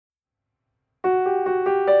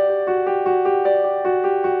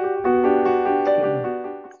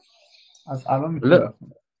از الان میتونی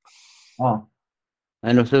بخونی.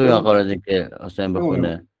 من نکته به مقاله که حسین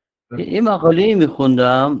بخونه. این مقاله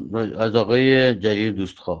میخوندم از آقای جلیل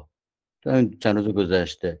دوستخواه چند روز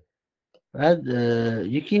گذشته. بعد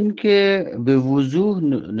یکی این که به وضوح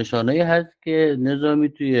نشانه‌ای هست که نظامی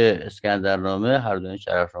توی اسکندرنامه، هر دو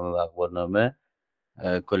شرفنامه و اخبارنامه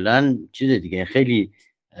کلا چیز دیگه خیلی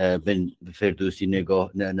به فردوسی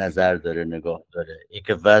نظر داره، نگاه داره.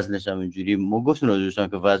 که وزنش هم اینجوری ما گفتیم راجعش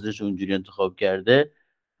که وزنش اونجوری انتخاب کرده،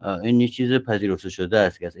 این یه چیز پذیرفته شده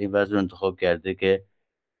است که این وزن رو انتخاب کرده که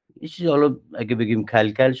یه چیزی، حالا اگه بگیم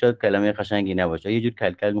کلکل شاید کلمه قشنگی نباشه، یه جور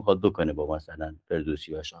کلکل میخواد بکنه با مثلا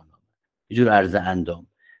فردوسی و شاهنامه، یه جور عرض اندام.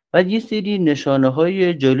 بعد یه سری نشانه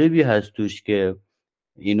های جالبی هست توش که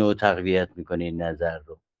اینو تقویت میکنه این نظر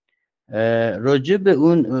رو. راجع به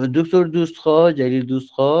اون دکتر دوستخواه، جلیل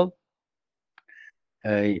دوستخواه،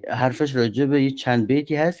 حرفش راجع به یه چند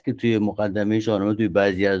بیتی هست که توی مقدمه شاهنامه توی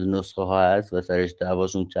بعضی از نسخه ها هست و سرش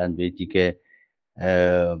دعواشون چند بیتی که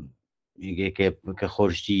میگه که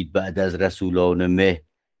خورشید بعد از رسولان مه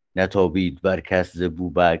نتابید بر کس ز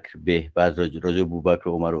بوبکر به. بعد راجع بوبکر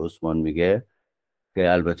و عمر و عثمان میگه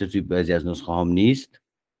که البته توی بعضی از نسخه هم نیست،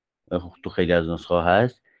 تو خیلی از نسخه ها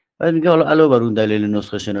هست. بعد میگه حالا علاوه بر اون دلیل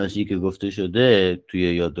نسخه شناسی که گفته شده توی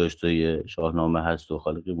یادداشت‌های شاهنامه هست و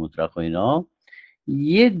خالق مطلق و اینا،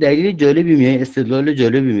 یه دلیل جالبی میگه، استدلال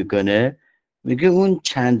جالبی میکنه. میگه اون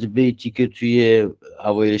چند بیتی که توی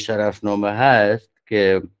اوایل شرفنامه هست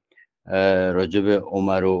که راجع به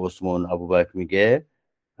عمر و عثمان و ابوبکر میگه،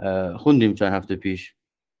 خوندیم چند هفته پیش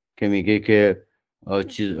که میگه که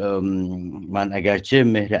من اگرچه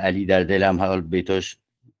مهر علی در دلم، حال بیتاش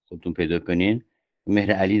خودتون پیدا کنین،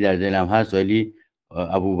 مهر علی در دلم هست ولی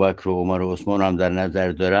ابوبکر و عمر و عثمان هم در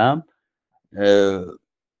نظر دارم.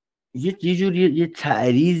 یه جوری یه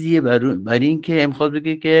تعریضیه بر این که میخواد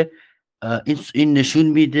بگه که این نشون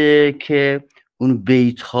میده که اون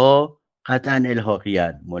بیت ها قطعا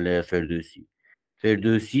الحاقیان مال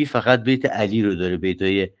فردوسی فقط بیت علی رو داره، بیت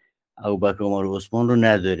های ابوبکر و عمر و عثمان رو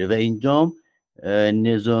نداره. و اینجا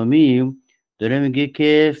نظامی داره میگه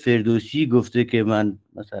که فردوسی گفته که من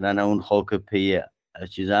مثلا اون خاک پی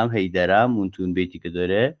چیزم حیدرم، اون تون بیتی که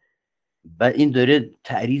داره. و این داره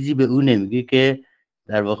تعریضی به اون نمیگه که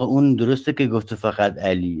در واقع اون درسته که گفته فقط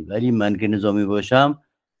علی، ولی من که نظامی باشم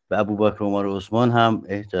به ابوبکر و عمر و عثمان هم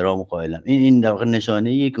احترام قائلم. این در واقع نشانه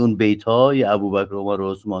ایه که اون بیت های ابوبکر و عمر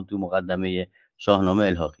و عثمان تو مقدمه شاهنامه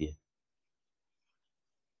الحاقیه.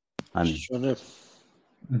 همین.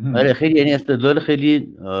 آره خیلی، یعنی استدلال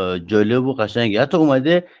خیلی جالب و قشنگی. حتی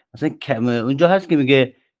اومده مثلا اونجا هست که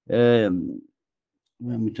میگه،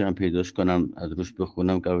 من میتونم پیداش کنم از روش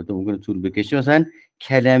بخونم که البته ممکنه طول بکشه، مثلا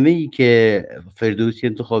کلمه ای که فردوسی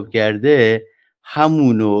انتخاب کرده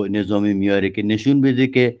همونو نظامی میاره که نشون بده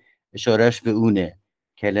که اشارش به اونه.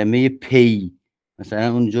 کلمه پی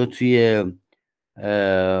مثلا اونجا توی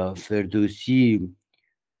فردوسی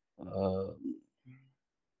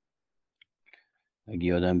اگه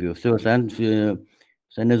یادم بیفته مثلا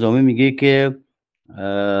نظامی میگه که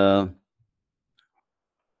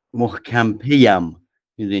محکم پیم،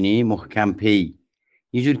 میدونی محکم پی،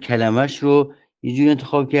 یه جور کلمش رو یه جور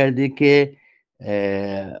انتخاب کرده که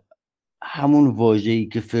همون واژه‌ای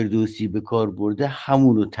که فردوسی به کار برده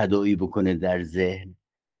همون رو تداعی بکنه در ذهن.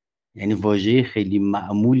 یعنی واژه خیلی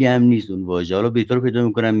معمولی هم نیست اون واژه. حالا بیتا رو پیدا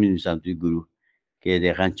میکنم می‌نویسم توی گروه که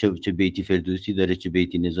دقیقاً چه بیتی فردوسی داره چه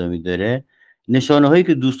بیتی نظامی داره. نشانه هایی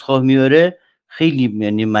که دوستخواه میاره خیلی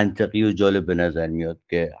یعنی منطقی و جالب به نظر میاد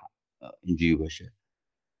که اینجوری باشه.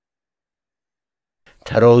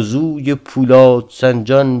 ترازوی پولاد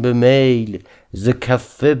سنجان به میل، ز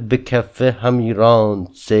کفه به کفه همی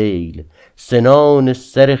راند سیل. سنان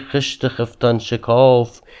سر خشت خفتان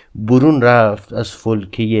شکاف، برون رفت از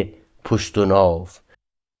فلکه پشت و ناف.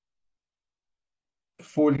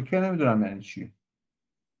 فلکه نمیدونم یعنی چی.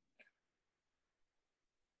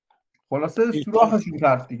 خلاصه سوراخشون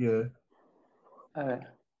کرد دیگه.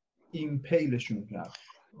 این پیلشون کرد.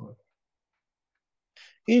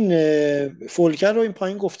 این فولکر رو این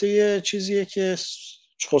پایین گفته یه چیزیه که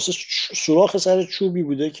خلاصه سوراخ سر چوبی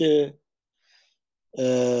بوده که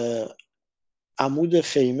عمود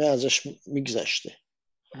خیمه ازش میگذشته،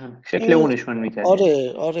 شکل اونشون میکرد.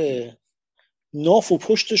 آره ناف و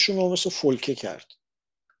پشتشون رو مثل فولکه کرد.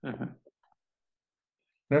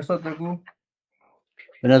 برسات بگو.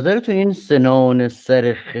 به نظرتون این سنان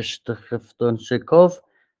سر خشت خفتان شکاف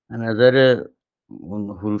به نظر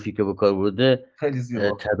اون حروفی که به کار برده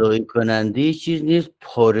تداعی کننده چیز نیست؟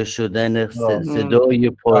 پاره شدن صدای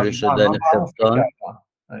پاره شدن خفتان.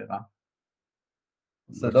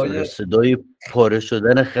 صدای پاره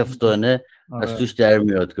شدن خفتانه از آره. توش در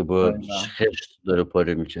میاد که با دقیقاً. خشت داره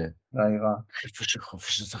پاره میشه. دقیقا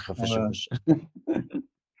خفش آره. باشه.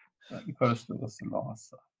 این کارش درسته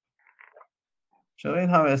لامصب. چرا این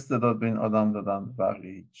همه استعداد به این آدم دادن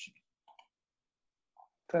بقیه هیچی؟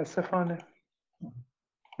 متاسفانه.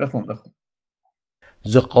 بخون.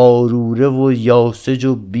 ز قاروره و یاسج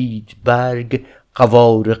و بیدبرگ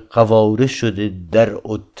قواره قواره شده در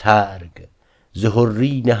و ترگ. ز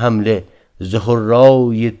حرین حمله ز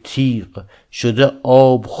حرای تیغ شده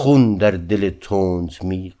آب خون در دل تند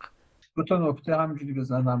میغ. دو تا نکته همینجوری به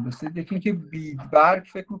ذهنم رسید. یکی اینکه بیدبرگ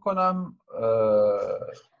فکر میکنم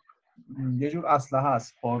یه جور اسلحه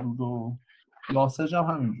هست، قارور و یاسج هم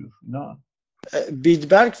همینجور اینا.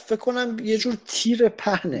 بیدبرگ فکر کنم یه جور تیر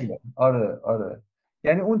پهنه. آره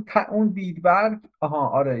یعنی اون بیدبرگ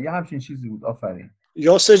آره یه همچین چیزی بود. آفرین.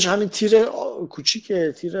 یاسج همین تیر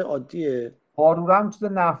کوچیکه، تیر عادیه. قاروره هم چیز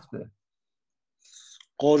نفته.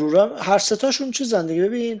 قاروره هر ستاشون چیزن دیگه.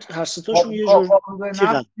 ببین هر ستاشون یه جور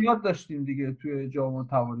تیرن. نفت یاد داشتیم دیگه توی جامعه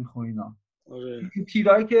تواریخ و اینا. آره. این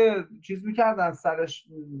تیرایی که چیز میکردن سرش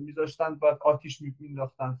میذاشتن بعد آتیش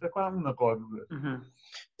مینداختن، فکر کنم اون قاروره.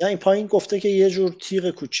 یا این پایین گفته که یه جور تیغ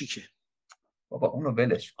کوچیکه. بابا اونو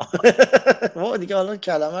ولش کن. ما دیگه الان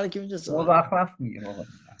کلمه رو که می‌دونیم. مزخرف میگه بابا.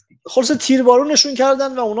 خلاص تیربارونشون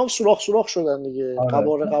کردن و اونام سوراخ شدن دیگه.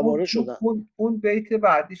 آره. قواره شدن. اون بیت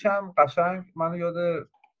بعدیش هم قشنگ منو یاد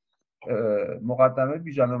مقدمه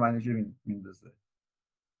بیژن و منیژه میندازه.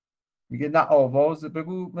 میگه نه آواز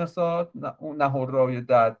بگو مساد نه هرای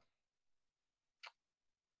دد.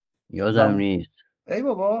 یادم نیست. ای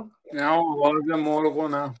بابا. نه آواز مرغ و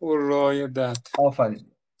نه هرای دد. آفرین.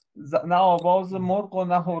 نه آواز مرغ و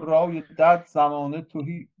نه هرای دد، زمانه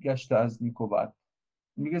تهی گشته از نیک و بد.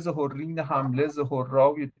 میگه ز حرین حمله ز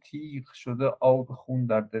هرای تیغ شده آب خون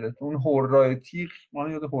در دلت. اون هرای تیغ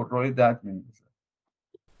من یاد هرای دد میندازه.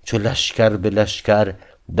 چو لشکر به لشکر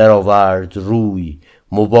در آورد روی،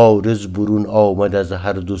 مبارز برون آمد از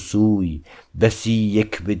هر دو سوی. بسی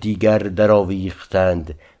یک به دیگر در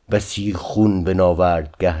آویختند، بسی خون به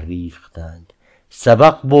ناوردگه ریختند.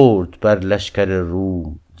 سبق برد بر لشکر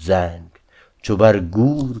روم زنگ، چو بر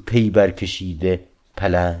گور پی برکشیده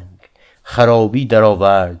پلنگ. خرابی در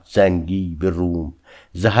آورد زنگی به روم،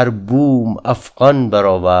 ز هر بوم افغان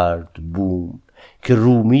برآورد بوم. که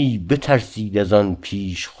رومی بترسید از آن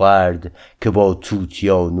پیش خورد، که با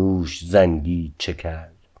طوطیانوش زنگی چه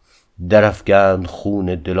کرد. درافگند خون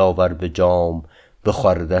دلاور به جام،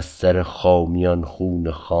 بخورد از سر خامیان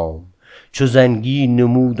خون خام. چو زنگی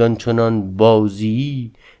نمود آنچنان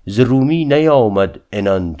بازی، ز رومی نیامد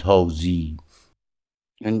عنان تازی.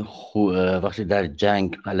 این وقتی در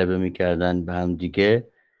جنگ غلبه میکردن به هم دیگه،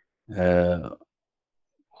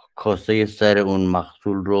 کاسه سر اون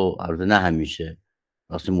مقتول رو، البته نه همیشه،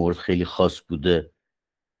 وقتی مورد خیلی خاص بوده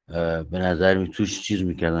به نظر توش چیز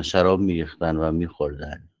میکردن، شراب میریختن و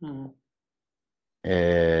میخوردن.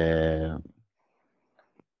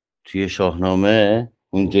 توی شاهنامه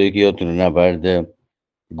اون جایی که یادتونه نبرد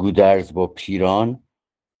گودرز با پیران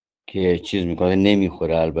که چیز میکنه،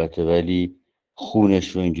 نمیخوره البته، ولی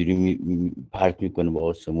خونش رو اینجوری پرت میکنه با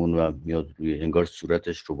آسمون و میاد روی، انگار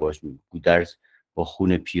صورتش رو باش گودرز با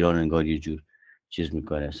خون پیران انگار یه جور چیز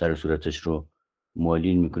میکنه، سر صورتش رو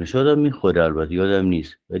مالین میکنه. شاید میخوره، البته یادم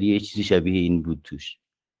نیست، ولی یه چیزی شبیه این بود توش،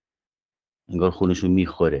 انگار خونش رو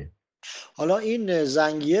میخوره. حالا این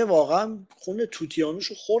زنگیه واقعا خون طوطیانوش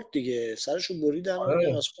رو خورد دیگه، سرش رو بریدن و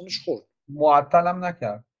اینم از خونش خورد. معطلم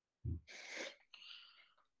نکرد.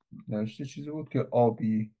 نوشته چیزی بود که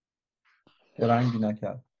آبی رنگی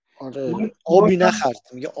نکرد. آره آبی نخرد،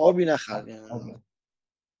 میگه آبی نخرد.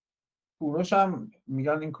 خونش هم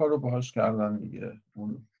میگن این کار رو باهاش کردن دیگه،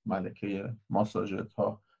 اون ملکه ماساژت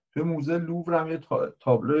ها. توی موزه لوور هم یه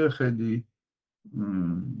تابلو خیلی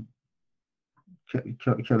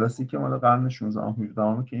کلاسیک مال قرن 16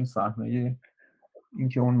 17 که این صحنه این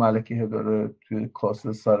که اون ملکه داره توی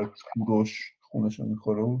کاسه سر کوروش خونش رو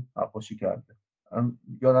میخوره و نقاشی کرده.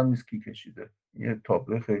 یادم نیست کی کشیده. یه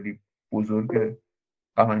تابلو خیلی بزرگ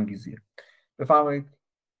غم انگیزیه. بفرمایید.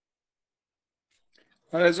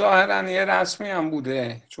 آره ظاهرا یه رسمی هم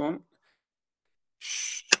بوده، چون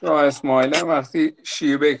شاه اسماعیل وقتی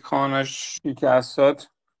شیبه خانش شکست داد،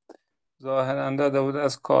 ظاهرا داده بود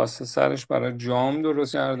از کاسه سرش برای جام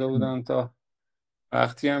درست کرده بودن تا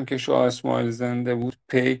وقتی هم که شاه اسماعیل زنده بود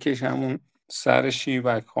پیکش همون سر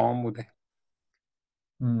شیبک خان بوده.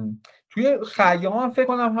 توی خیال هم فکر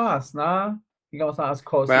کنم هست، نه؟ میگم مثلا از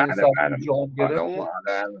کاسه سر جام گرفت.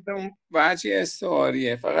 اون وجه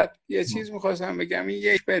استعاریه. فقط یه چیز میخواستم بگم، این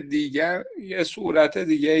یک به دیگر یه صورت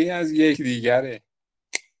دیگه ای از یک دیگره.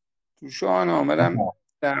 تو شاهنامه هم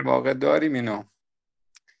در واقع داریم اینو.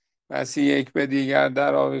 پس یک به دیگر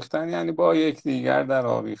در آویختن یعنی با یک دیگر در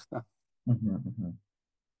آویختن.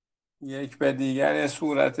 یک به دیگر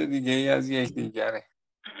صورت دیگه ای از یک دیگره.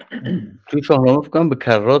 توی شاهنامه فکر کنم به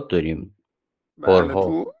کرات داریم. بله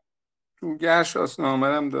تو گرشاسنامه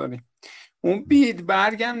هم داریم. اون بید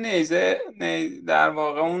برگم نیزه در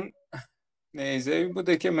واقع اون نیزه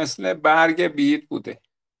بوده که مثل برگ بید بوده.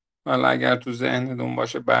 حالا اگر تو ذهنتون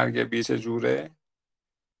باشه برگ بید چجوره؟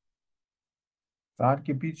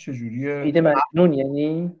 برگ بید چجوریه؟ بید مجنون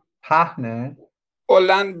یعنی؟ پهنه؟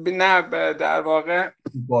 کلن نه در واقع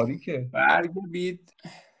باریکه. برگ بید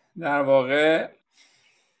در واقع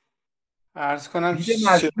عرض کنم بید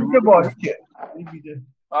مجنون که باریکه.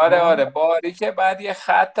 آره باریکه، بعد یه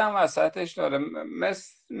خط هم وسطش داره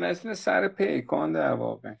مثل سر پیکان در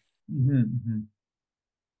واقع.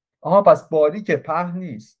 آها پس باریکه، پهن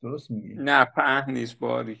نیست. درست میگی؟ نه پهن نیست،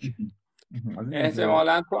 باریک.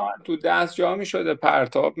 احتمالاً تو دست جا می شده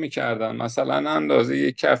پرتاب میکردن، مثلا اندازه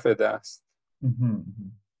یک کف دست.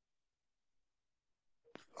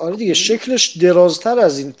 آره دیگه، شکلش درازتر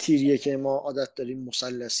از این تیریه که ما عادت داریم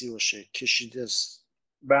مثلثی باشه، کشیده است.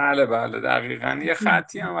 بله دقیقاً یه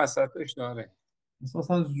خطی هم وسطش داره،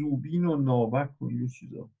 مثلا زوبین و ناوک و یه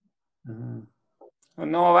چیزا.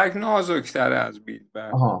 ناوک نازک‌تره از بید.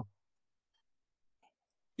 بله.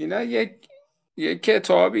 اینا یک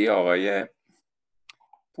کتابی آقای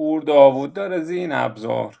پور داوود داره، زین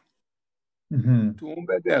ابزار. تو اون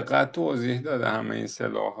به دقت توضیح داده همه این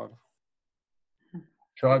اصطلاح‌ها رو.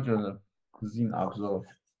 چقدر جالب. زین ابزار.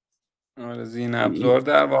 آره زین ابزار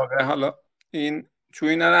در واقع، حالا این چون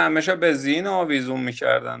اینا رو همیشه به زین آویزون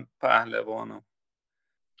میکردن پهلوانا.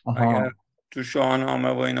 اگر تو شاهنامه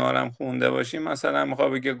و اینا رو هم خونده باشیم، مثلا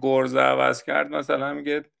میخواد بگه گرز عوض کرد، مثلا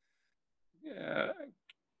میگه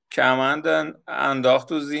کمند انداخت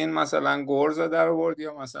تو زین، مثلا گرز در آورد،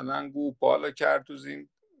 یا مثلا گوپال کرد تو زین،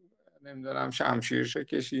 نمیدونم شمشیرشو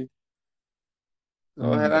کشید.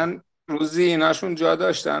 ظاهرا رو زیناشون جا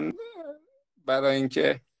داشتن برای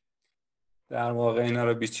اینکه در واقع اینا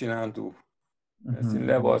رو بیچینن تو. مثل این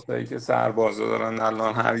لباسایی که سربازا دارن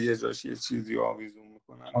الان هر یه جاش یه چیزی آویزون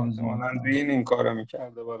میکنن، احتمالاً زین این کارو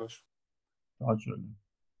میکرده براش.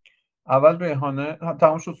 اول ریحانه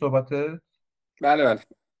تموم شد صحبته؟ بله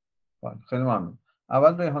خیلی ممنون.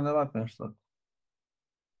 اول ریحانه بعد مرساد.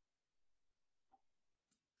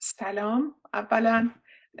 سلام. اولا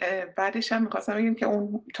بعدش هم میخواستم بگیم که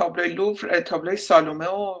اون تابلوی لوور تابلوی سالومه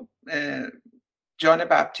و جان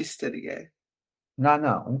بپتیسته دیگه.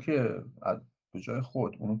 نه اون که به جای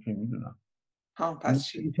خود، اونو که میدونم. پس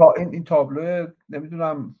چی؟ این تابلو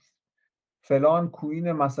نمیدونم فلان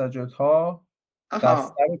کوین مسجد ها در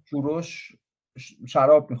سر کوروش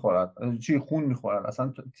شراب میخورد، چی خون میخورد،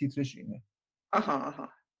 اصلا تیترش اینه.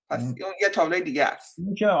 پس اون یه تابلوی دیگه است.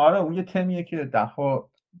 این که آره اون یه تمیه که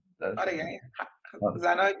دهها آره یعنی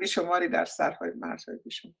زنای بیشماری در سرهای مردهای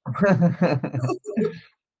بیشمار.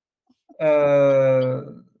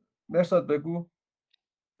 مرساد بگو.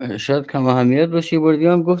 شاید کم اهمیت باشه. یه بار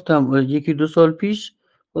دیگه هم گفتم، یکی دو سال پیش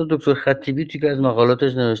دکتر خطیبی توی از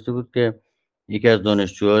مقالاتش نوشته بود که یکی از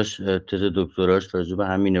دانشجوهاش تز دکتراش راجع به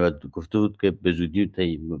همینه و گفته بود که به زودی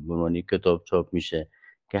به عنوان کتاب چاپ میشه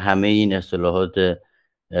که همه این اصطلاحات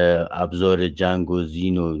ابزار جنگ و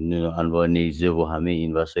زین و انواع نیزه و همه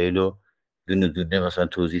این وسایل رو دونه دونه مثلا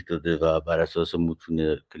توضیح داده و بر اساس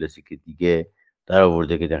متون کلاسیک دیگه در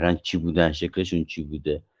آورده که دقیقاً چی بودن، شکلشون چی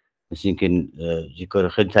بوده. مثل این که یه کار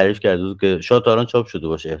خیلی تعریف کرده بود که شاید الان چاپ شده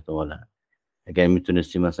باشه احتمالاً. اگر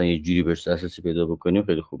میتونستیم مثلا یه جوری بهش دسترسی پیدا بکنیم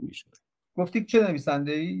خیلی خوب میشه. گفتی چه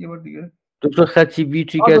نویسنده‌ای یه بار دیگه؟ دکتر خطیبی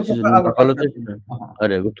توی که چیز مقالاتش.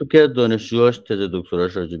 آره گفت تو که دانشجوهاش تز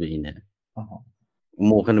دکتراش راجع به اینه.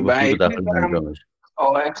 موقع نگفته بود دفعه انجامش.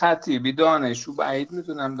 آقای خطیبی دانشجو بعید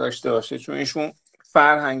میتونم داشته باشه، چون ایشون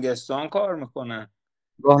فرهنگستان کار میکنن.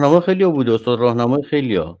 راهنما خیلی بوده، استاد راهنمای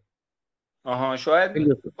خیلیا.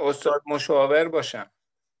 شاید استاد مشاور باشن.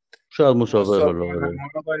 شاید مشاور حالا.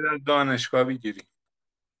 ما باید از دانشگاه بگیریم.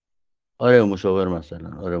 آره مشاور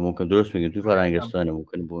مثلا. آره ممکن درست میگین توی فرهنگستان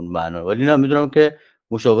ممکن به اون معنا، ولی نه میدونم که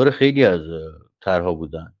مشاور خیلی از طرها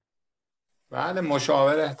بودن. بله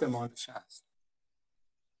مشاور احتمالش هست.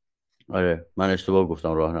 آره من اشتباه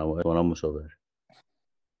گفتم، راهنما احتمالاً مشاور.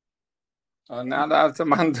 نه البته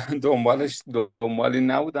من دنبالی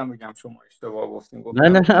نبودم بگم شما اشتباه گفتین. نه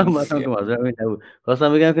مثلا تو مزور نبود.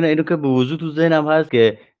 خواستم بگم که نه اینو که به وضوح تو ذهنم هست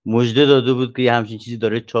که مژده داده بود که یه همچین چیزی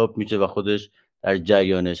داره چاپ میشه و خودش در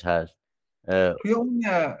جریانش هست. توی اون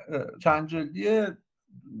چند جلدی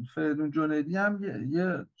فریدون جنیدی هم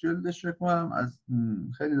یه جلدش فکر کنم از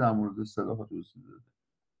خیلی در مورد اصطلاحات توضیح داده.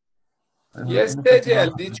 یه 3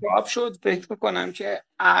 جلدی چاپ شد، فکر میکنم که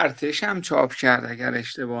ارتش هم چاپ کرد اگر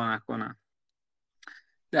اشتباه نکنم،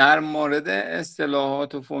 در مورد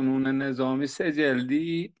اصطلاحات و فنون نظامی. 3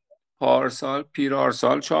 جلدی پارسال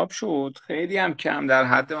پیرارسال چاپ شد، خیلی هم کم، در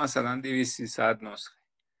حد مثلا 200-300 نسخه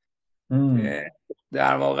که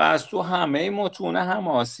در واقع از تو همه متون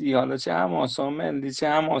حماسی، حالا چه حماسا ملی چه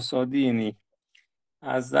حماسا دینی،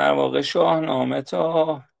 از در واقع شاهنامه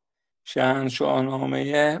تا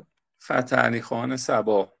شاهنامه فتح علی خان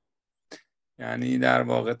صبا، یعنی در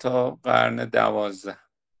واقع تا قرن 12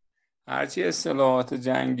 هرچی اصطلاحات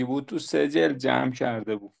جنگی بود تو 3 جلد جمع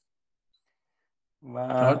کرده بود.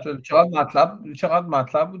 و چقدر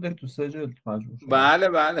مطلب بوده تو 3 جلد مجموع شده؟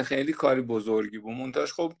 بله خیلی کاری بزرگی بود.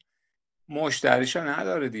 منتاش خب مشتریشو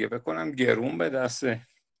نداره دیگه، بکنم گرون به دسته.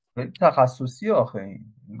 خیلی تخصصی آخه این.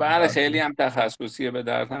 بله خیلی هم تخصصیه، به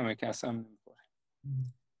درد همه کس هم نمیخوره.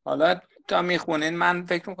 حالا تا میخونین من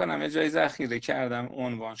فکر میکنم یه جایی ذخیره کردم،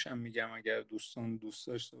 عنوانشم میگم اگر دوستان دوست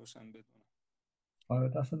داشته باشن بدونم. آره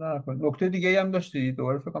دست در کنید. نکته دیگه هم داشتی؟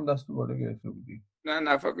 دوباره فکر کنم دست تو بالا گرفته بودی.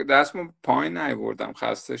 نه فکر دستمو پایین نیاوردم،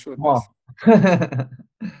 خسته شد دست.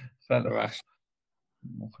 ببخشید.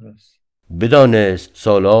 مخلص. بدانست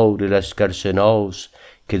سالار لشکرشناس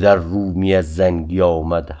که در رومی از زنگی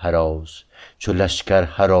آمد هراس. چو لشکر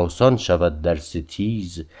هراسان شود در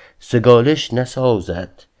ستیز، سگالش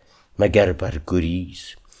نسازد مگر بر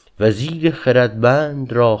گریز. وزیر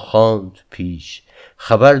خردمند را خواند پیش،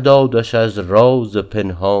 خبر دادش از راز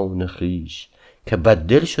پنهان خویش. که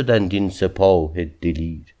بددل شدند این سپاه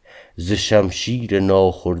دلیر، ز شمشیر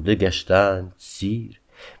ناخورده گشتند سیر.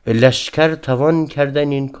 به لشکر توان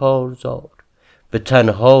کردن این کارزار، به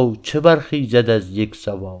تنها چه برخیزد از یک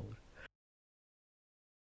سوار.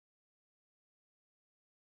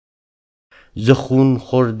 ز خون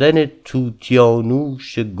خوردن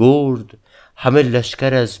طوطیانوش گرد، همه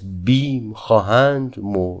لشکر از بیم خواهند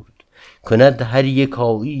مرد. کند هر یک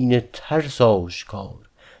آیین ترس آشکار،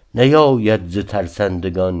 نیاید ز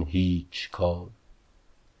ترسندگان هیچ کار.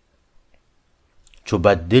 چو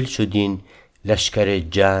بددل شدین لشکر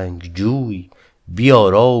جنگ جوی،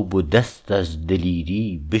 بیاراب و دست از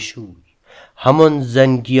دلیری بشوی. همان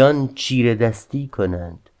زنگیان چیره دستی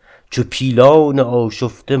کنند، چو پیلان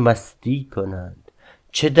آشفته مستی کنند.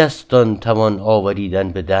 چه دستان توان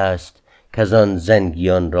آوریدن به دست، که آن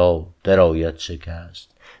زنگیان را درآید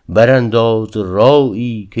شکست. برانداز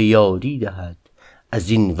رایی که یاری دهد، از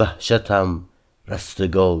این وحشتم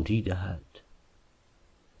رستگاری دهد.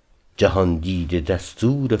 جهان دیده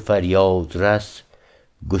دستور فریاد رس،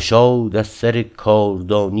 گشاد از سر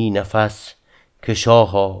کاردانی نفس. که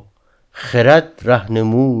شاها خرد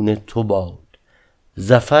رهنمون تو باد،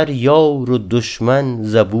 ظفر یار و دشمن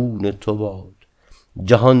زبون تو باد.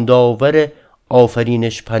 جهان داور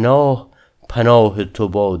آفرینش پناه، پناه تو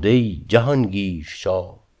باد ای جهانگیر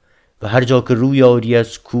شاه. و هر جا که روی آری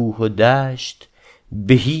از کوه و دشت،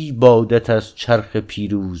 بهی بادت از چرخ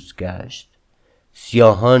پیروز گشت.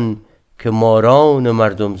 سیاهان که ماران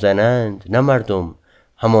مردم زنند، نه مردم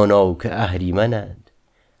همانا که اهریمنند.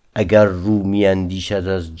 اگر رومی اندیشد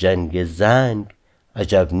از جنگ زنگ،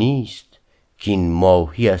 عجب نیست که این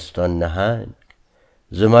ماهی است آن نهنگ.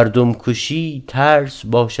 ز مردم کشی ترس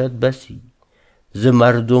باشد بسی، ز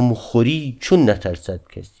مردم خوری چون نترسد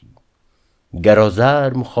کسی. گر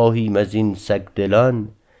آزرم خواهیم از این سگ دلان،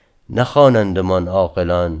 نخوانندمان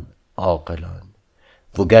عاقلان عاقلان.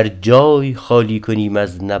 وگر جای خالی کنیم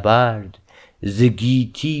از نبرد، ز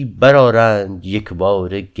گیتی برآرند یک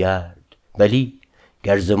باره گرد. بلی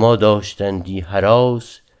گر ز ما داشتندی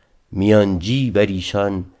هراس، میانجی بر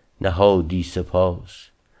ایشان نهادی سپاس.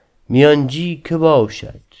 میانجی که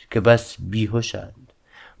باشد که بس بیهوشند،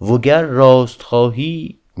 وگر راست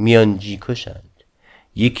خواهی میانجی کشند.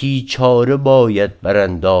 یکی چاره باید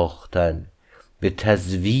برانداختن، به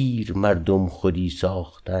تزویر مردم خودی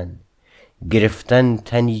ساختن. گرفتن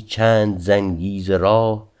تنی چند زنگی ز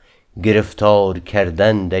راه، گرفتار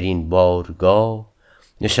کردن در این بارگاه.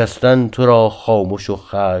 نشستن تو را خاموش و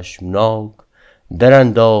خشمناک، در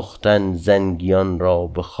انداختن زنگیان را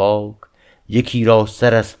به خاک. یکی را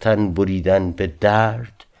سر از تن بریدن به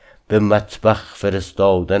درد، به مطبخ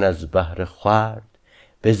فرستادن از بهر خورد.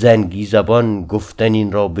 به زنگی زبان گفتن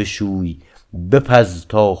این را بشوی، بپز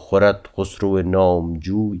تا خورد خسرو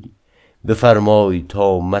نامجوی. بفرمای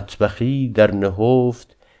تا مطبخی در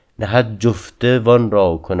نهفت، نهد جفته وان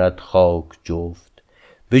را کند خاک جفت.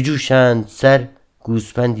 بجوشند سر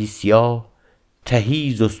گوسپندی سیاه،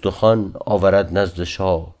 تهی ز استخوان آورد نزد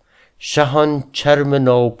شاه. شهان چرم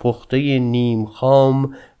ناپخته نیم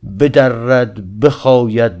خام، بدرد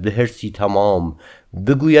بخاید به حرصی تمام.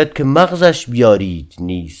 بگوید که مغزش بیارید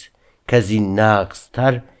نیز، که از این نغز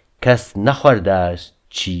تر کس نخورده است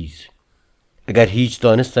چیز. اگر هیچ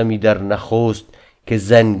دانستمی در نخست، که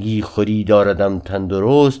زنگی خوری داردم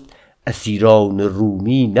تندرست. اسیران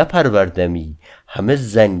رومی نپروردمی، همه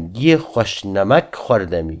زنگی خوش نمک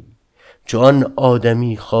خوردمی. چو آن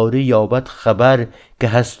آدمی خواره یابد خبر، که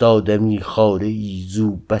هست آدمی خواره ای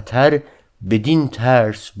زو بتر. بدین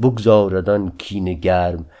ترس بگذارد آن کینه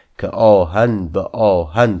گرم، که آهن به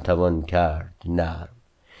آهن توان کرد نرم.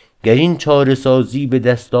 گر این چاره سازی به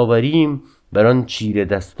دست آوریم، بر آن چیره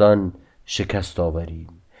دستان شکست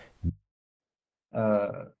آوریم.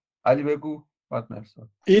 علی بگو بعد مرساد.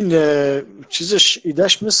 این چیزش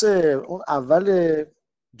ایدهش مثل اون اول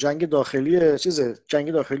جنگ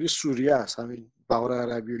داخلی سوریه است، همین بهار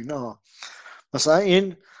عربی و اینا. مثلا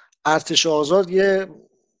این ارتش آزاد یه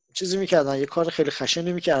چیزی میکردن، یه کار خیلی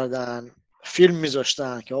خشنی میکردن، فیلم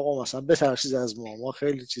میذاشتن که آقا مثلا بترسید از ما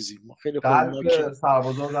خیلی چیزی، ما خیلی قلب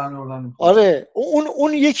سربازا در میوردن. آره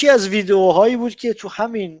اون یکی از ویدیوهایی بود که تو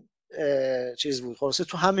همین چیز بود، خلاصه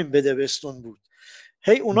تو همین بدبستون بود.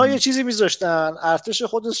 هی اونا یه چیزی میذاشتن، ارتش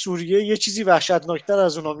خود سوریه یه چیزی وحشتناکتر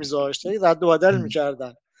از اونا میذاشت، هی رد و بدل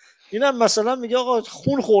میکردن. اینم مثلا میگه آقا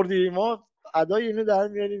خون خوردی، ما ادای اینو در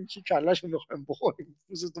میاریم که کلهشو میخوایم بخوریم،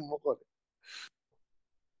 روزتون بخوره.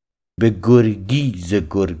 به گرگی ز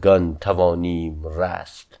گرگان توانیم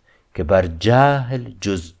رست، که بر جهل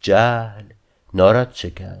جز جهل نارد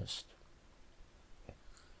شکست.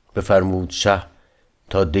 بفرمود شه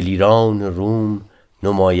تا دلیران روم،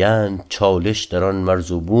 نمایند چالش در آن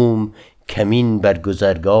مرز و بوم. کمین بر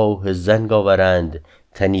گذرگاه زنگ آورند،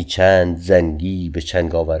 تنی چند زنگی به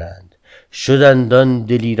چنگ آورند. شدند آن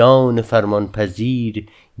دلیران فرمان پذیر،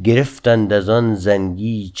 گرفتند از آن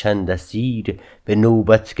زنگی چند اسیر. به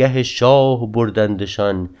نوبتگه شاه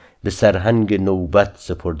بردندشان، به سرهنگ نوبت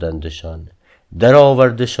سپردندشان. در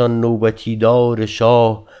آوردشان نوبتی دار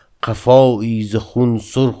شاه، قفایی ز خون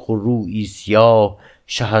سرخ و رویی سیاه.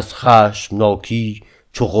 شه از خشمناکی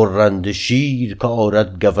چو غرنده شیر، که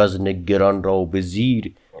آرد گوزن گران را به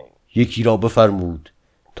زیر. یکی را بفرمود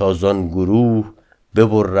تا زان گروه،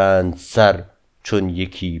 ببرند سر چون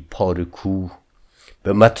یکی پاره کوه.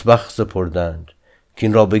 به مطبخ سپردند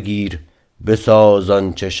کین را بگیر، بساز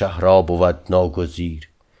آنچه شه را بود ناگزیر.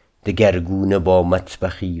 دگرگونه با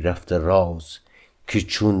مطبخی رفته راز، که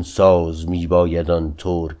چون ساز می باید آن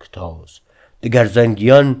ترک تاز. دگر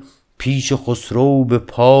زنگیان پیش خسرو به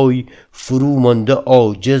پای، فرو مانده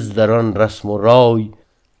عاجز در آن رسم و رای.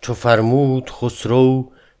 چو فرمود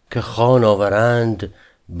خسرو که خوان آورند،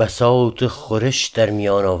 بساط خورش در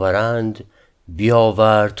میان آورند.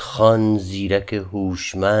 بیاورد خوان زیرک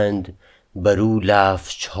هوشمند، برو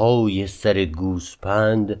لفچهای سر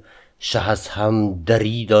گوسپند. شه از هم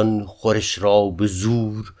درید آن خورش را به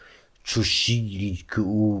زور، چو شیری که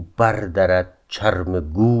او بردرد چرم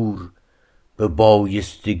گور. به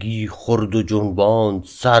بایستگی خورد و جنباند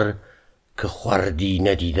سر، که خوردی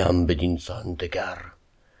ندیدم بدین سان دگر.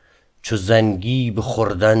 چو زنگی به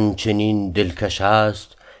خوردن چنین دلکش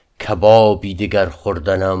است، کبابی دگر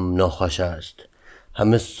خوردنم ناخوش است.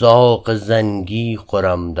 همه ساق زنگی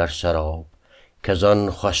خورم در شراب، که آن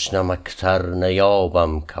خوش نمکتر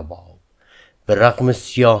نیابم کباب. به رغم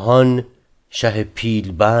سیاهان شه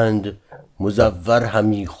پیلبند، مزور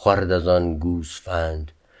همی خورد از آن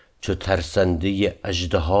گوسفند. چو ترسنده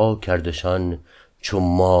اژدها کردشان، چو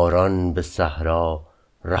ماران به صحرا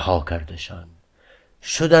رها کردشان.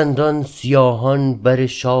 شدند آن سیاهان بر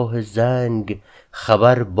شاه زنگ،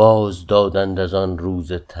 خبر باز دادند از آن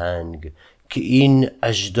روز تنگ. که این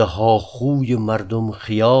اژدها خوی مردم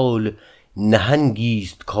خیال،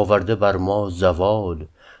 نهنگیست کاورده بر ما زوال.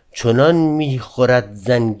 چنان می خورد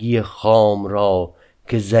زنگی خام را،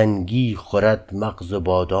 که زنگی خورد مغز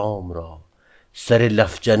بادام را. سر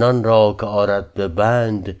لفجنان را که آرد به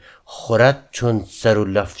بند، خورد چون سر و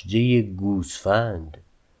لفجه گوسفند.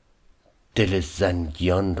 دل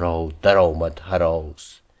زنگیان را در آمد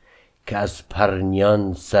هراس، که از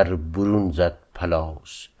پرنیان سر برون زد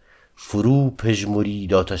پلاس. فرو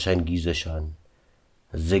پژمرید آتش انگیزشان،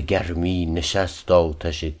 ز گرمی نشست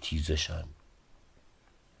آتش تیزشان.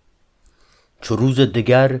 چو روز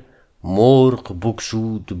دگر مرغ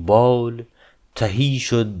بگشود بال، تهی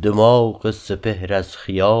شد دماغ سپهر از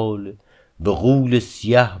خیال. به غول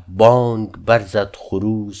سیه بانگ برزد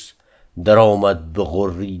خروس، در آمد به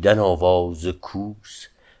غریدن آواز کوس.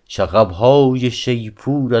 شغبهای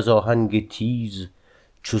شیپور از آهنگ تیز،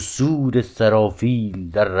 چو صور سرافیل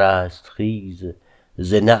در رستخیز.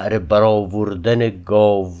 ز نعره برآوردن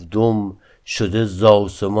گاودم، شده ز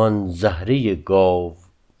آسمان زهره گاو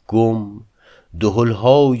گم.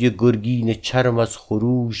 دهلهای گرگین چرم از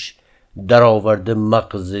خروش، در آورده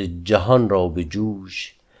مغز جهان را به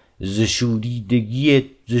جوش. ز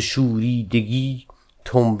شوریدگی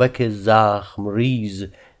تنبک زخم ریز،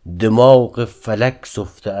 دماغ فلک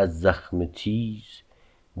سفته از زخم تیز.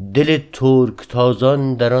 دل ترک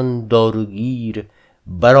تازان در آن داروگیر،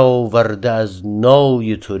 برآورده از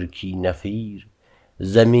نای ترکی نفیر.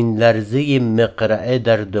 زمین لرزه مقرعه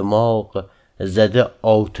در دماغ، زده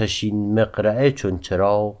آتشین مقرعه چون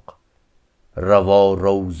چراغ. روا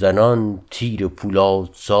روزنان تیر پولاد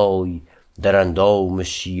سای، در اندام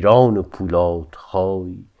شیران پولاد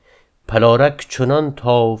خای. پلارک چنان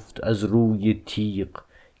تافت از روی تیغ،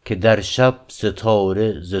 که در شب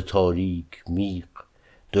ستاره ز تاریک میغ.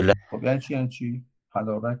 خب یعنی چی؟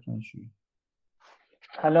 پلارک یعنی چی؟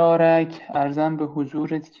 پلارک ارزم به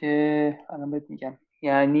حضورت که الان بهت میگم،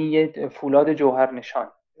 یعنی یه فولاد جوهر نشان،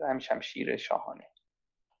 همیشه هم شیر شاهانه.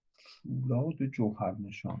 فولاد جوهر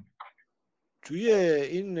نشان. توی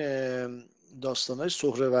این داستانهای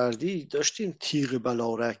سهروردی داشتیم تیغ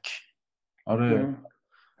بلارک. آره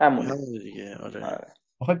همونه دیگه. آره.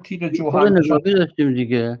 آخه تیغ خود جوهر نشان نظامی داشتیم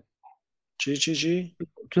دیگه. چی؟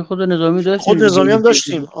 تو خود نظامی داشتیم. خود نظامی هم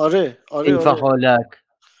داشتیم. آره. کیف حالک.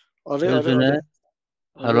 آره.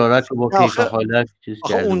 حرارت رو با کیف حالک چیز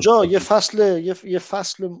آخه کرده اونجا بود. یه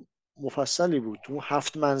فصل مفصلی بود. تو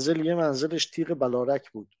 7 منزل یه منزلش تیغ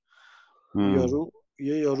بلارک بود.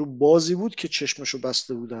 یارو بازی بود که چشمشو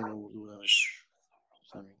بسته بودن و بودنش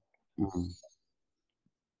زمین.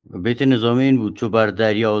 بیت نظامی این بود: چو بر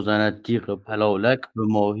دریا زند تیغ پلالک، به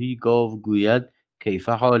ماهی گاو گوید کیف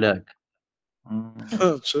حالک.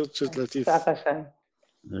 چه لطیف. قشنگ.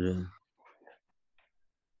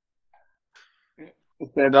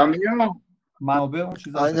 صدا میاد؟ منابع اون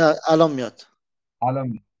چیزا الان میاد.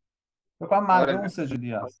 بکنم منابع اون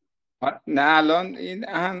سجلی هست. نه الان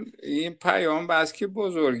این پیام بس که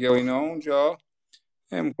بزرگه و اینا اونجا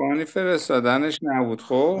امکانی فرستادنش نبود.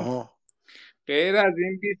 خب غیر از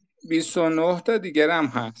این 29 تا دیگر هم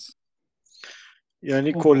هست،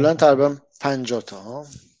 یعنی کلا تقریبا 50 تا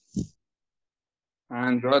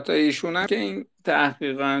 50 تا. ایشون هم که این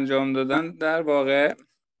تحقیق انجام دادن، در واقع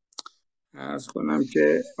عرض کنم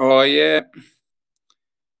که آقای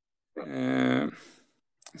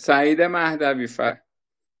سعید مهدوی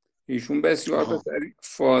ایشون بسیار پسری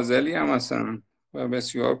فاضلی هم هستن و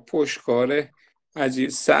بسیار پشتکار عجیب.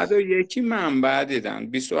 101 منبع دیدن،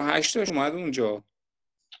 28 تاش اومد اونجا.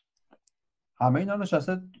 همه اینا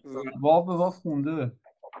نشسته واو به واو خونده.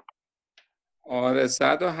 آره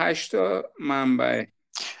 108 تا منبع.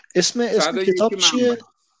 اسم کتاب چیه؟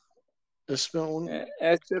 اسم اون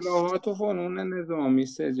اصطلاحات و فنون نظامی،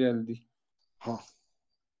 3 جلدی.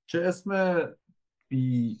 چه اسم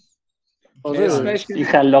اسمش بی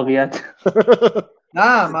خلاقیت.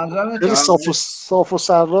 نه منظورم خیلی صاف و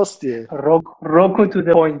سرراستیه. روکو تو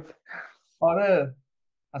د پوینت. آره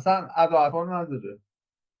اصلا ادعا نداره.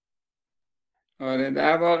 آره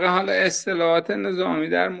در واقع حالا اصطلاحات نظامی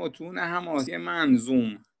در متون حماسی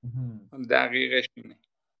منظوم دقیقش اینه.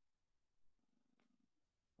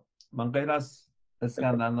 من غیر از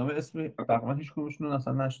اسکندرنامه اسم تقریبا هیچ کدومشون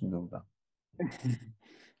اصلا نشنیده بودم.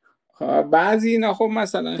 بعضی اینا خب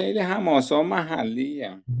مثلا خیلی حماسا محلی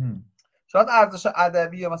هم. شاید ارزش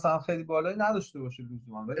ادبی مثلا خیلی بالایی نداشته باشه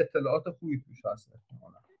لزوما، ولی اطلاعات خوبی توش هست.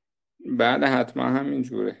 بعد حتما همین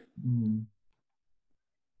جوره.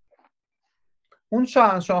 اون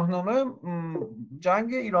شاهنامه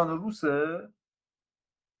جنگ ایران و روسه.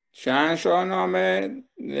 شاهنامه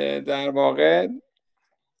در واقع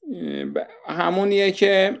همونیه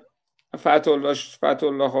که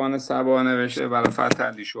فتح‌الله خان صبا نوشته برای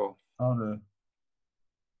فتحعلی شاه. آره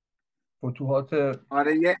فتوحات.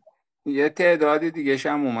 آره یه تعدادی دیگه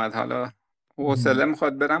هم اومد. حالا حوصله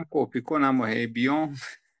میخواد برم کپی کنم و هی بیام.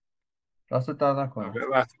 دست در نکنه.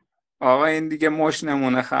 آقا این دیگه مش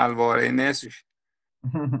نمونه خلواره نصفش.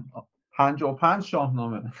 55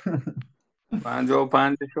 شاهنامه.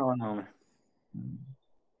 55 شاهنامه.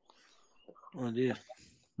 عالیه.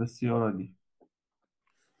 بسیار عالی.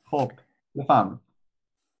 خب بفهم.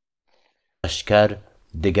 لشکر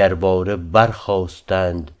دگرباره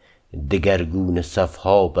برخاستند، دگرگون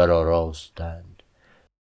صفها برآراستند.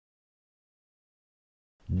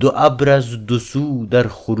 دو ابر از دو سو در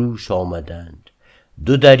خروش آمدند،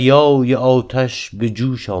 دو دریای آتش به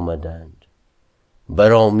جوش آمدند.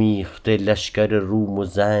 برآمیخته لشکر روم و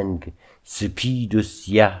زنگ، سپید و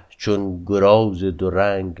سیه چون گراز دو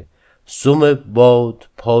رنگ. سم باد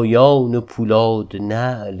پایان پولاد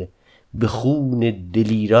نعل، به خون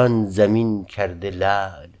دلیران زمین کرده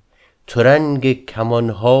لعل. ترنگ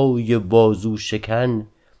کمانهای بازو شکن،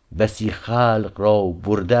 بسی خلق را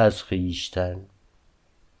برده از خویشتن.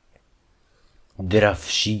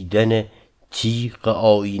 درفشیدن تیغ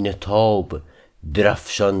آیینه تاب،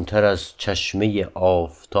 درفشانتر از چشمه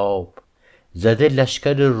آفتاب. زده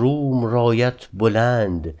لشکر روم رایت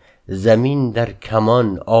بلند، زمین در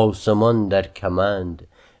کمان آسمان در کمند.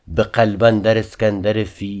 به قلب اندر اسکندر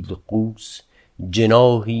فیل قوس،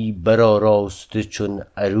 جناحی برآراسته چون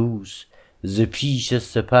عروس. ز پیش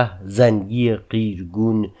سپه زنگی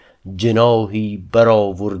قیرگون، جناحی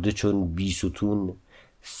برآورده چون بیستون.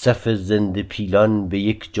 صف زنده پیلان به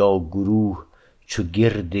یک جا گروه، چو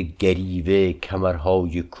گرد گریوه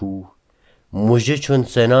کمرهای کوه. مژه چون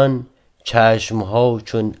سنان چشمها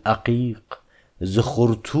چون عقیق، ز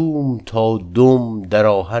خرطوم تا دم در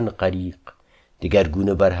آهن غریق.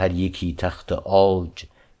 دگرگونه بر هر یکی تخت عاج،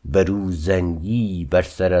 برو زنگی بر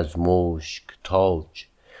سر از مشک تاج.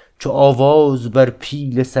 چو آواز بر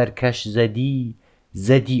پیل سرکش زدی،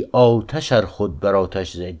 زدی آتش ار خود بر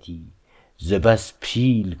آتش زدی. ز بس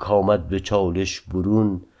پیل کامد به چالش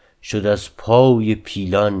برون، شد از پای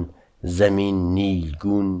پیلان زمین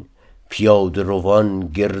نیلگون. پیاده روان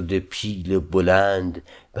گرد پیل بلند،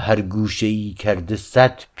 به هر گوشه ای کرده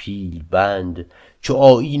 100 پیل بند. چو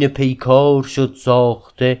آیین پیکار شد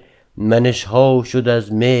ساخته، منشها شد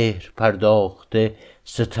از مهر پرداخته.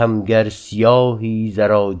 ستمگر سیاهی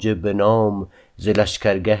زراجه به نام، ز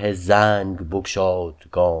لشکرگه زنگ بگشاد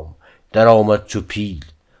گام. در آمد چو پیل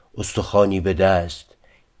استخوانی به دست،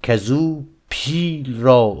 کزو پیل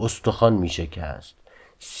را استخوان می شکست.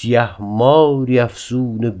 سیه ماری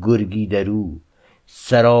افسون گرگی درو،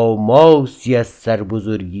 سراماسی از سر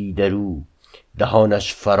بزرگی درو.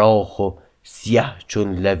 دهانش فراخ و سیه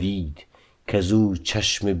چون لوید، کزو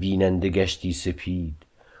چشم بیننده گشتی سپید.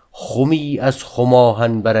 خمی از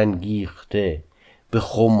خماهن برانگیخته، به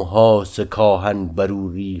خمها سکاهن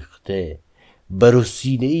برو ریخته. بر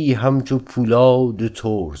سینه ای همچو پولاد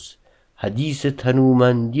ترس، حدیث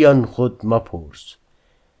تنومندیان خود مپرس.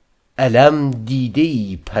 علم دیده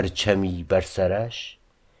ای پرچمی بر سرش،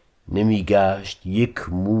 نمی گشت یک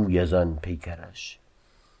موی از آن پیکرش.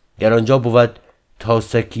 گر آنجا بود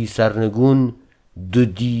تاسکی سرنگون، دو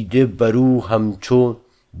دیده برو همچو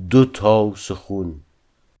 2 تاس خون.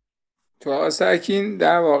 تاسکین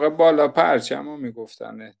در واقع بالا پرچم رو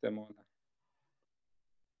میگفتن احتمالا.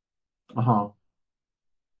 آها.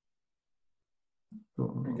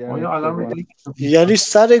 آیا علم یعنی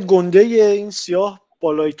سر گنده این سیاه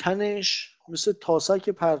بالای تنش مثل تاسک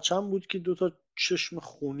پرچم بود که 2 تا چشم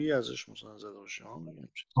خونی ازش مثلا زده باشه.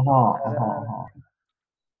 آها.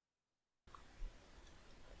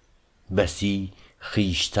 بسی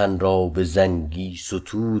خیشتن را به زنگی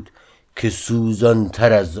ستود، که سوزان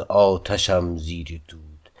تر از آتشم زیر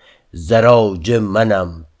دود. زراج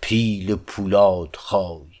منم پیل پولاد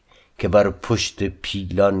خای، که بر پشت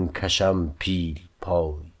پیلان کشم پیل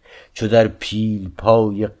پای. چو در پیل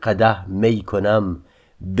پای قدح می کنم،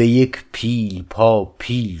 به یک پیل پا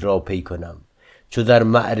پیل را پی کنم. چو در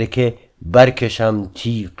معرکه برکشم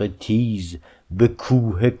تیغ تیز، به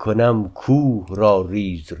کوه کنم کوه را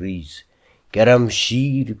ریز ریز. گرم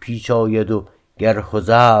شیر پیش آید و گر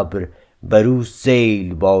هژبر، برو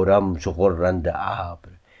سیل بارم چو غرنده ابر.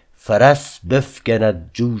 فرس بفگند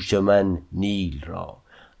جوش من نیل را،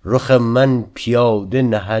 رخ من پیاده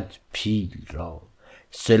نهد پیل را.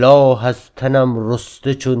 سلاح از تنم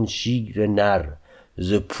رسته چون شیر نر،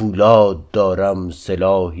 ز پولاد دارم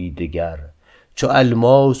سلاحی دگر. چو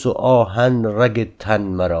الماس و آهن رگ تن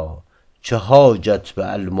مرا، چه حاجت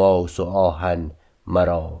به الماس و آهن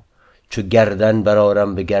مرا. چو گردن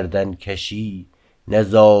برآرم به گردن کشی، نه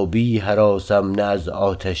ز آبی هراسم نه از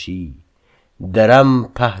آتشی. درم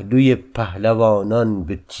پهلوی پهلوانان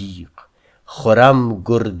به تیغ، خورم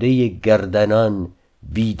گرده گردنان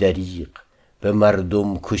بی دریغ. به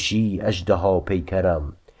مردم کشی اژدها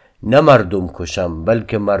پیکرم، نه مردم کشم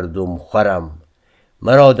بلکه مردم خورم.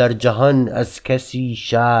 مرا در جهان از کسی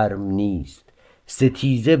شرم نیست،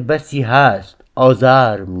 ستیزه بسی هست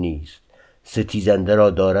آزرم نیست. ستیزنده را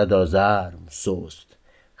دارد آزرم سست،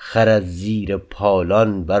 خر از زیر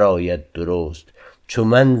پالان برآید درست. چو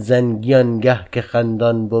من زنگی آنگه که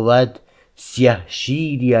خندان بود، سیه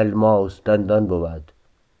شیری الماس دندان بود.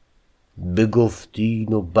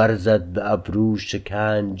 بگفتین و برزد به ابرو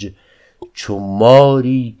شکنج، چو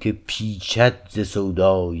ماری که پیچد ز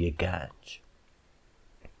سودای گنج.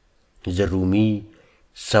 ز رومی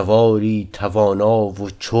سواری توانا و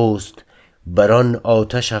چست، بران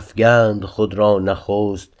آتش افگند خود را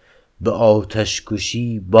نخست. به آتش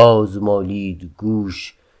کشی باز مالید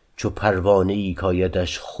گوش، چو پروانه ای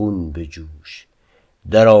کآیدش خون به جوش.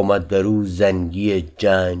 در آمد برو زنگی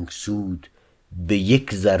جنگ سود، به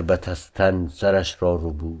یک ضربت از تن سرش را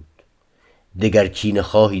ربود. دگر کینه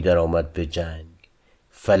خواهی در آمد به جنگ،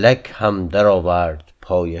 فلک هم در آورد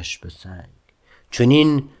پایش به سنگ.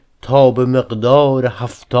 چنین تا به مقدار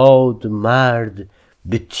 70 مرد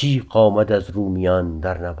به تیغ آمد از رومیان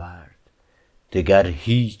در نبرد. دگر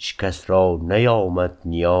هیچ کس را نیامد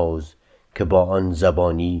نیاز که با آن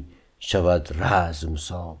زبانی شود رزم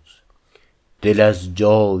ساز. دل از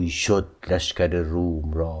جای شد لشکر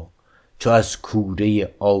روم را چو از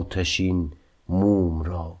کوره آتشین موم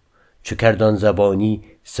را. چو کرد آن زبانی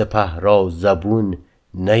سپه را زبون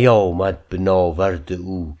نیامد به ناورد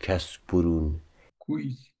او کس برون.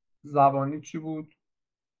 کویز زبانی چی بود؟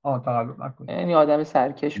 تقلب نکنید. یعنی آدم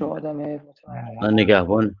سرکش و آدم من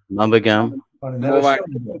نگهبان، من بگم نوشته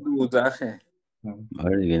موکل بود. دوزخه.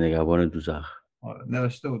 آره دیگه، نگهبان دوزخ.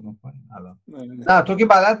 نوشته بود اون پایین الان. نه تو که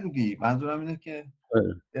بلد بودی، منظورم اینه که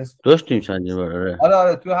داشتیم چندین بار.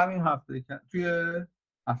 آره تو همین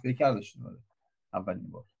هفته که داشتیم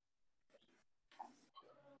اولین بار.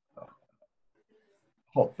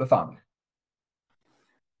 خب بفهمید.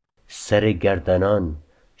 سر گردنان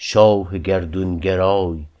شاه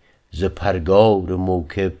گردونگرای ز پرگار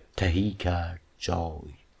موکب تهی کرد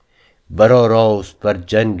جای. برا راست بر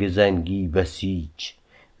جنگ زنگی بسیچ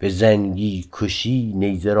به زنگی کشی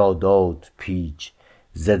نیزه را داد پیچ.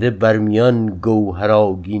 زده برمیان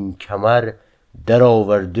گوهرآگین کمر در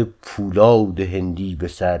آورده پولاد هندی به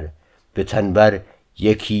سر. به تن بر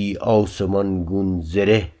یکی آسمان گون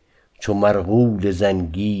زره چو مرغول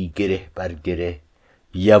زنگی گره بر گره.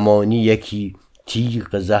 یمانی یکی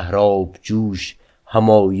تیغ زهراب جوش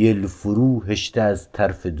همایل فرو هشته از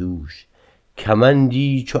طرف دوش.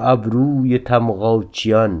 کمندی چو ابروی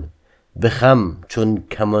تمغاچیان به خم چون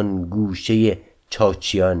کمان گوشه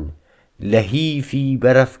چاچیان. لحیفی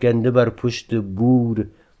برافگنده بر پشت بور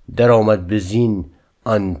در آمد به زین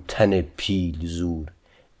آن تن پیل زور.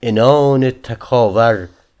 عنان تکاور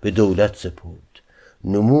به دولت سپرد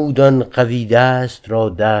نمود آن قوی دست را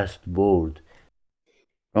دست برد.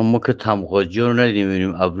 ما که تمغاجی رو ندیدیم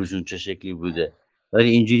ببینیم ابروشون چه شکلی بوده، ولی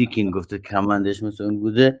اینجوری که این گفته کمندش مثل اون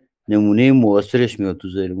بوده، نمونه معاصرش میاد تو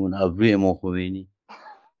ذهنمون، ابروی امام خمینی.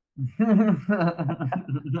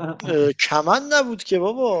 کمند نبود که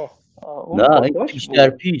بابا. نه این پیش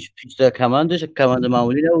در کمندش کمند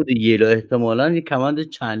معمولی نبوده، یلا احتمالاً یه کمند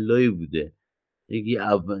چند لایی بوده.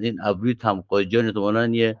 این ابروی تمغاجیان احتمالاً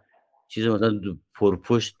یه چیز مثلا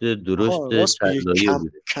پرپشت درشت چند لایی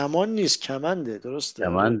بوده. کمان نیست، کمنده. درسته.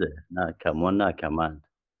 کمنده. نه کمان، نه کمند.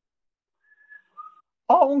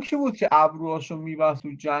 اون کی بود که ابروهاشو میبست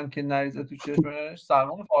تو جنگ که نریزه تو چشمش؟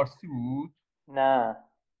 سلمان فارسی بود؟ نه،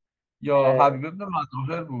 یا حبیب ابن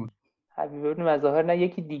مظاهر بود؟ حبیب ابن مظاهر نه،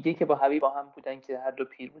 یکی دیگه که با حبیب با هم بودن که هر دو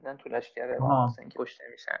پیر بودن تو لشکر امام حسین که کشته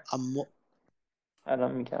میشن. اما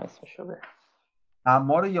الان میگم اسمشو به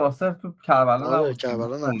عمار یاسر تو کربلا آره نبود؟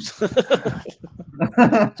 کربلا نبود.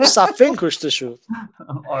 تو صفین کشته شد.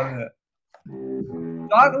 آره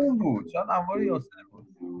شاید اون بود، شاید عمار یاسر بود.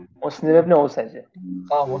 مسلم ابن اوسجه.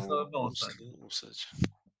 مسلم ابن اوسجه.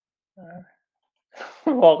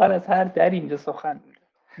 واقعا از هر در اینجا سخن بود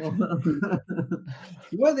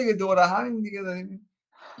دیگه. دوره همین دیگه داریم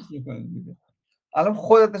میکنیم دیگه. الان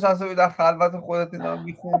خودت نشسته بودی در خلوت خودت اینا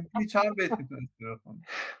میخوندی، چند بیت میتونستی بخونی؟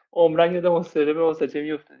 عمرن یاد مسلم ابن اوسجه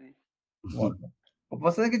میافتادی.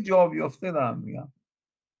 واسه اینکه جا بیفته دارم میگم.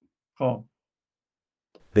 خب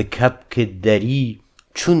به کبک دری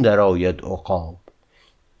چون در آید عقاب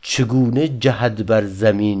چگونه جهد بر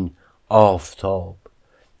زمین آفتاب.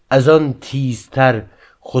 از آن تیزتر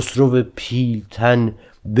خسرو پیلتن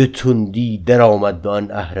به تندی در آمد به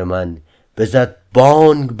آن اهرمن. بزد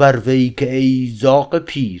بانگ بر وی که ای زاغ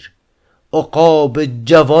پیر عقاب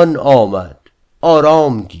جوان آمد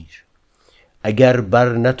آرام گیر. اگر بر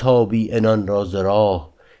نتابی عنان را ز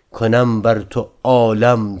راه کنم بر تو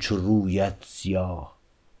عالم چو رویت سیاه.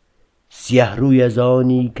 سیه روی از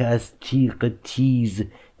آنی که از تیغ تیز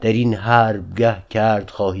در این حربگه کرد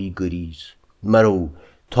خواهی گریز. مرو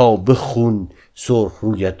تا به خون سرخ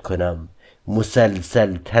رویت کنم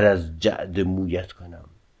مسلسل تر از جعد مویت کنم.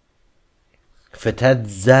 فتد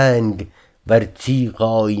زنگ بر تیغ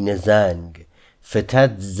آیین زنگ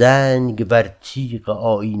فتد زنگ بر تیغ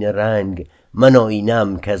آیین رنگ. من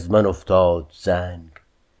آینم که از من افتاد زنگ.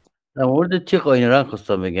 در مورد تیغ آیین رنگ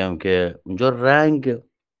خواستم بگم که اونجا رنگ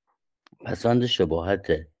پسند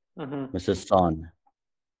شباهته مثل سان.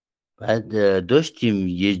 بعد داشتیم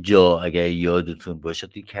یه جا اگر یادتون باشه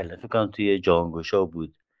توی کله فکر کنم توی جهانگشا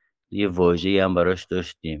بود، یه واژه‌ای هم براش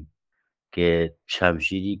داشتیم که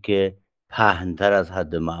شمشیری که پهن‌تر از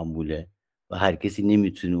حد معموله و هر کسی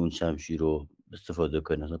نمیتونه اون شمشیر رو استفاده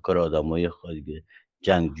کنه. اصلا کار آدمای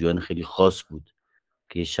جنگجویان خیلی خاص بود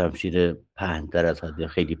که شمشیر پهن‌تر از حد،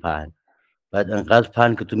 خیلی پهن، بعد انقدر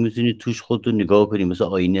پهن که تو میتونی توش خودتو نگاه کنی، مثل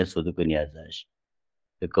آینه استفاده کنی ازش.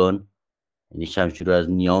 بکن یعنی شمشیر رو از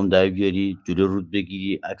نیام در بیاری، جلو رود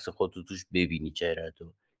بگیری، عکس خودتو توش ببینی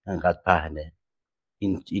چهره‌تو، انقدر پهنه.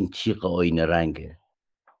 این تیغ آینه رنگه.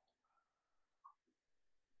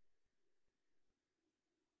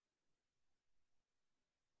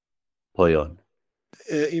 پایان.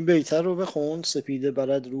 این بیتر رو بخون. سپیده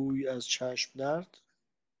برد روی از چشم درد.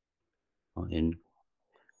 این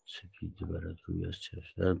سپیده برد روی از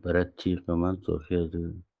چشم درد، برد تیغ من سرخی از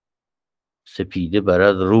سپیده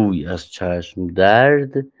برد روی از چشم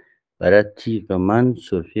درد، برد تیغ من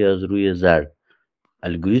سرخی از روی زرد.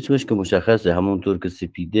 الگوریتمش که مشخصه، همونطور که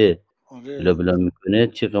سپیده بلا بلا میکنه،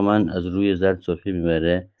 تیغ من از روی زرد سرخی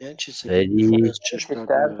میبره. یعنی چی خیلی از چشم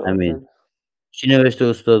درد؟ همین. چی نوشته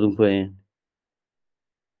استاد اون پایین؟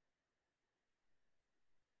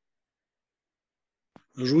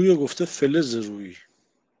 روی گفته فلز روی.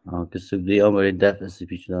 که سپیده برای دفع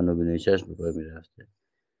سپیچدان رو به چشم بکار میرفته.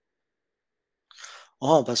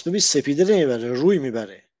 پس ببین سپیده نمیبره، روی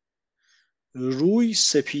میبره. روی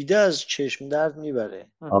سپیده از چشم درد میبره.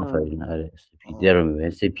 آفرین. آره سپیده رو میبره.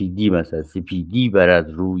 سپیدی مثلا، سپیدی برد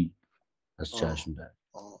روی از چشم درد.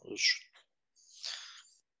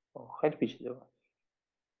 خیلی پیچیده بود.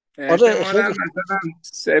 احتمالا مثلا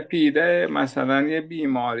سپیده مثلا یه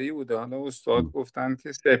بیماری بوده، حالا استاد گفتن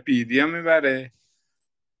که سپیدی هم میبره،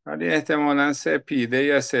 ولی احتمالا سپیده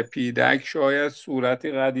یا سپیدک شاید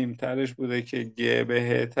صورتی قدیمترش بوده که گ به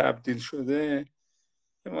ه تبدیل شده.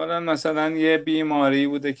 احتمالا مثلا یه بیماری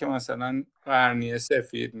بوده که مثلا قرنیه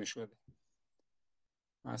سفید میشده،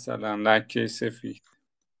 مثلا لکه سفید،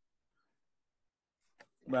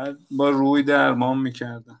 بعد با روی درمان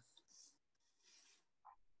میکردن.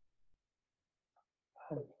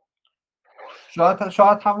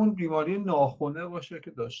 شاید همون بیماری ناخنه باشه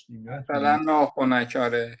که داشتیم، مثلا ناخنک.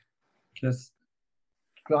 آره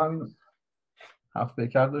که همین هفته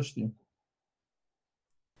کرد داشتیم.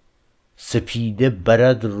 سپیده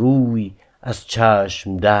برد روی از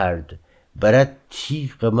چشم درد، برد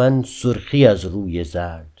تیغ من سرخی از روی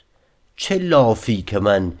زرد. چه لافی که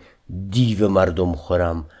من دیو مردم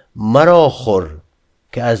خورم، مرا خور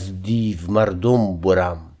که از دیو مردم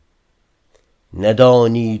برم.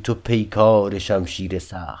 ندانی تو پیکار شمشیر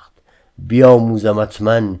سخت، بیاموزمت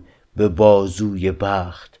من به بازوی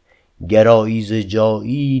بخت. گرایی ز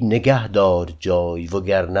جایی نگه دار جای،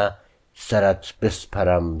 وگرنه سرت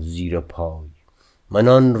بسپرم زیر پای. من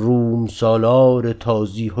آن روم سالار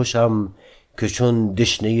تازی هوشم، که چون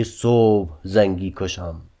دشنه صبح زنگی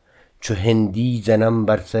کشم. چو هندی زنم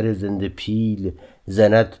بر سر زنده پیل،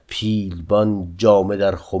 زند پیلبان جامه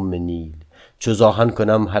در خم نیل. چو زاهن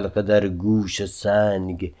کنم حلقه در گوش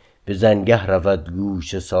سنگ، به زنگه رود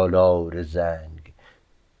گوش سالار زنگ.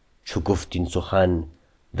 چو گفت این سخن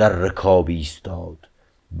در رکاب ایستاد،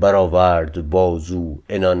 برآورد بازو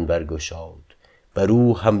عنان برگشاد. بر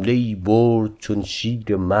او حمله ای برد چون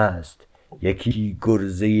شیر مست، یکی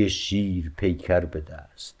گرزه شیر پیکر به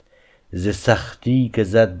دست. ز سختی که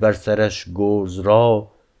زد بر سرش گرز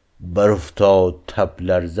را، برافتاد تب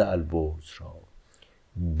لرزه البرز را.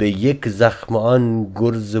 به یک زخم آن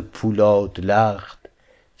گرز پولاد لخت،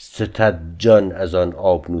 ستد جان از آن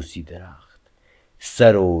آبنوسی درخت.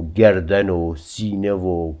 سر و گردن و سینه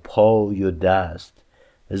و پای و دست،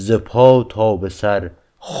 ز پا تا به سر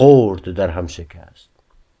خرد در هم شکست.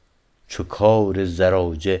 چو کار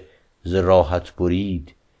زراجه ز راحت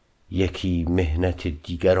برید، یکی محنت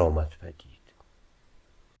دیگر آمد پدید.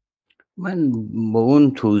 من با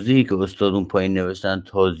اون توضیحی که استاد اون پایین نوشتن،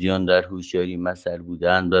 تازیان در هوشیاری مثل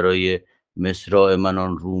بودن، برای مصرع من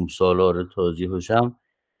آن روم سالار تازی هوشم،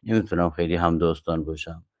 نمیتونم خیلی همداستان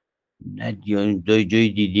باشم. نه جایی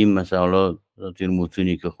دیدیم مثلا، حالا توی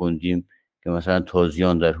متونی که خوندیم که مثلا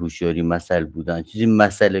تازیان در هوشیاری مثل بودن، چیزی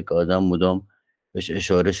مثله که آدم مدام بهش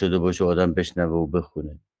اشاره شده باشه، آدم بشنوه و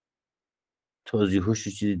بخونه. تازی هوش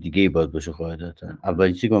چیز دیگه ای باید باشه قاعدتا.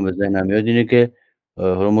 اولین چیزی که من به ذهنم میاد اینه که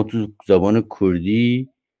حالا ما تو زبان کردی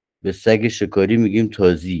به سگ شکاری میگیم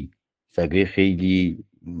تازی، سگه خیلی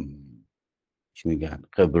چی میگن،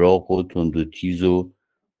 قبراق و تند و تیز و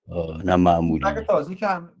نه معمولی. سگ تازی که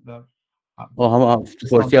هم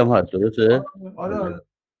فارسی هم هست، درسته؟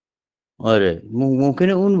 آره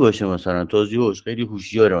ممکنه اون باشه. مثلا تازی هوش خیلی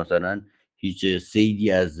هوشیاره، مثلا هیچ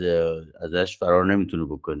صیدی ازش فرار نمیتونه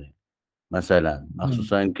بکنه مثلا،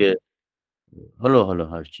 مخصوصا که حالا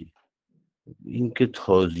هرچی این که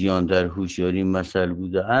تازیان در هوشیاری مثل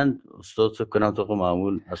بوده اند، استاد فکر کنم طبق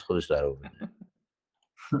معمول از خودش در آورده.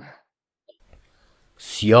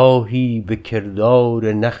 سیاهی به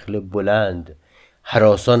کردار نخل بلند،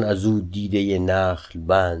 هراسان از او دیده نخل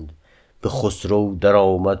بند. به خسرو در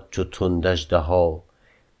آمد چو تند اژدها،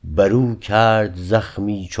 بر او کرد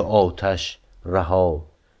زخمی چو آتش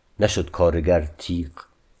رها. نشد کارگر تیغ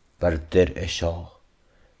بر درع شاه.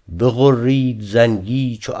 بغرید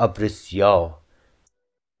زنگی چو ابر سیاه.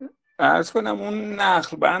 عرض کنم اون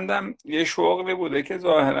نخل بندم یه شغلی بوده که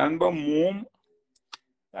ظاهرا با موم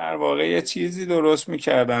در واقع یه چیزی درست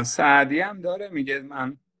میکردن. سعدی هم داره میگه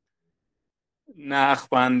من نخل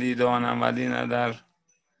بندی دانم ولی نه در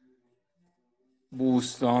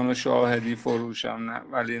بوستان و شاهدی فروشم، نه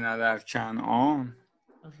ولی نه در کنعان.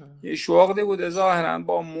 یه شغلی بوده ظاهرا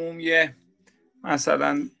با موم یه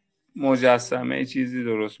مثلا مجسمه چیزی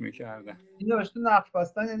درست میکردن. این نوشته نخل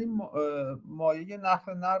بستن یعنی مایه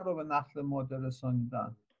نخل نر رو به نخل ماده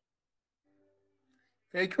رسانیدن.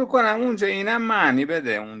 فکر میکنم اونجا اینم معنی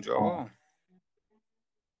بده اونجا.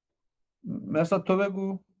 مثلا تو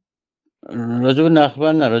بگو. راجب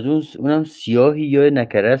نخل نه، راجب اونم سیاهی یا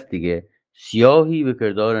نکره است دیگه، سیاهی به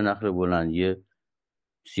کردار نخل بلندی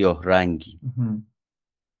سیاه رنگی.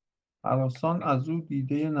 هراسان از او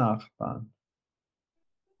دیده نخل بند،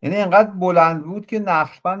 یعنی اینقدر بلند بود که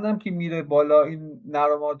نخل بندم که میره بالا این نر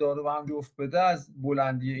و ماده رو به هم جفت بده از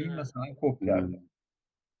بلندی این مثلا کپ کرده.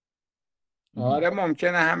 آره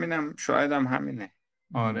ممکنه همینم، شاید هم همینه.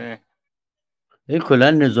 آره این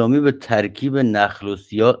کلا نظامی به ترکیب نخل و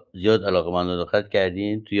سیاه زیاد علاقه‌مند دقت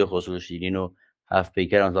کردین؟ توی خسرو شیرین و هفت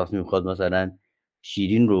پیکر هم وقتی میخواد مثلا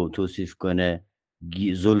شیرین رو توصیف کنه،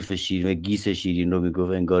 زلف شیرین و گیس شیرین رو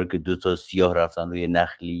میگفت انگار که دوتا سیاه رفتن روی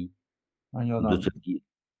نخلی. من یادم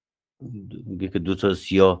میگه که دوتا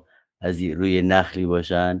سیاه از روی نخلی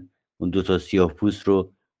باشن، اون دوتا سیاه پوست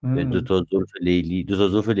رو به دوتا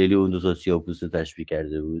زلف لیلی و اون دوتا سیاه پوست رو تشبیه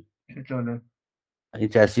کرده بود. جالب. این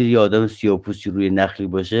تاثیر یه آدم سیاه‌پوستی روی نخلی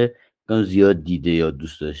باشه کم زیاد دیده یا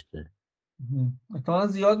دوست داشته. احتمالا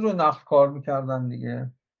زیاد روی نخل کار میکردن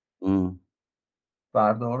دیگه.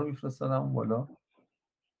 برده ها رو میفرستدن اون بالا.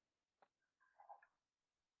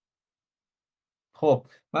 خب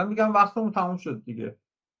من میگم وقتمون تموم شد دیگه،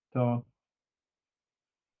 تا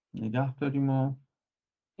نگه داریم. و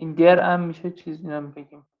این درع هم میشه چیزی هم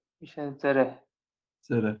بگیم، میشه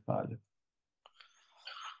زره. بله.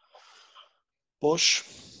 باش،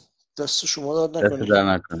 دست شما دارد دست نکنه.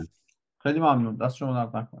 در نکنه. خیلی ممنون، دست شما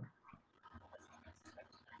درد نکنه.